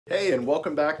Hey, and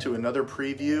welcome back to another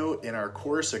preview in our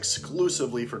course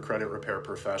exclusively for credit repair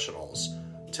professionals.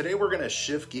 Today we're going to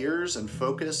shift gears and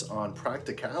focus on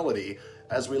practicality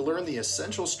as we learn the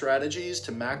essential strategies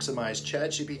to maximize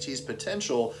ChatGPT's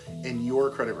potential in your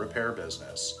credit repair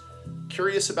business.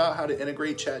 Curious about how to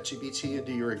integrate ChatGPT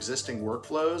into your existing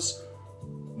workflows?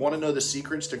 Want to know the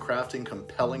secrets to crafting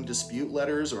compelling dispute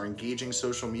letters or engaging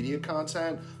social media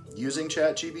content using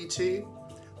ChatGPT?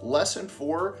 Lesson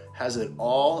 4 has it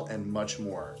all and much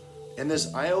more. In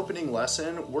this eye-opening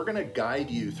lesson, we're going to guide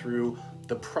you through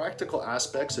the practical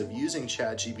aspects of using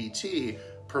ChatGPT,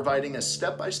 providing a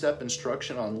step-by-step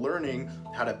instruction on learning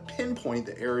how to pinpoint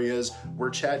the areas where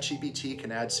ChatGPT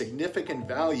can add significant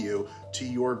value to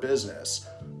your business,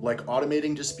 like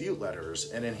automating dispute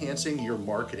letters and enhancing your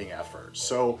marketing efforts.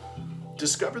 So,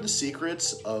 discover the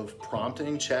secrets of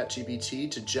prompting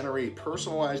ChatGPT to generate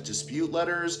personalized dispute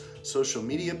letters, social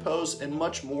media posts, and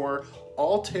much more,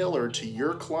 all tailored to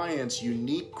your client's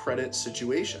unique credit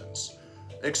situations.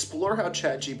 Explore how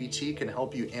ChatGPT can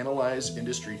help you analyze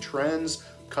industry trends,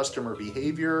 customer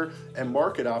behavior, and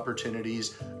market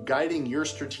opportunities, guiding your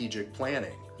strategic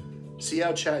planning. See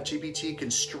how ChatGPT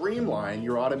can streamline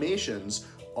your automations,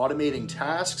 automating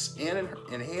tasks and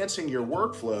enhancing your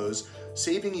workflows,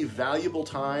 saving you valuable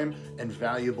time and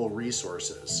valuable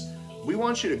resources. We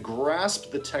want you to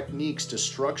grasp the techniques to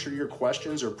structure your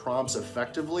questions or prompts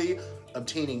effectively,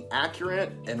 obtaining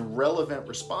accurate and relevant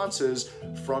responses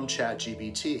from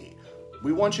ChatGPT.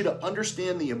 We want you to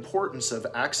understand the importance of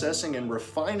accessing and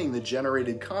refining the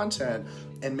generated content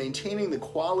and maintaining the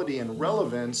quality and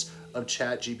relevance of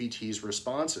ChatGPT's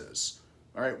responses.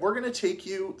 All right, we're going to take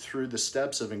you through the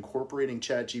steps of incorporating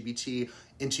ChatGPT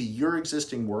into your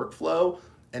existing workflow,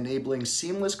 enabling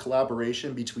seamless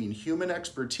collaboration between human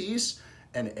expertise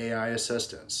and AI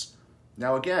assistance.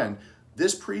 Now again,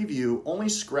 this preview only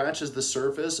scratches the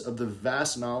surface of the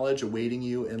vast knowledge awaiting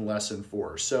you in Lesson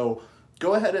 4. So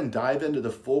go ahead and dive into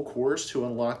the full course to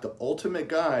unlock the ultimate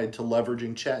guide to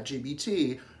leveraging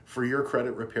ChatGPT for your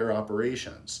credit repair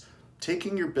operations.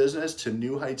 Taking your business to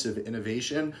new heights of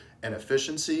innovation and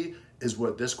efficiency is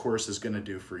what this course is going to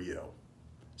do for you.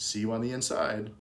 See you on the inside.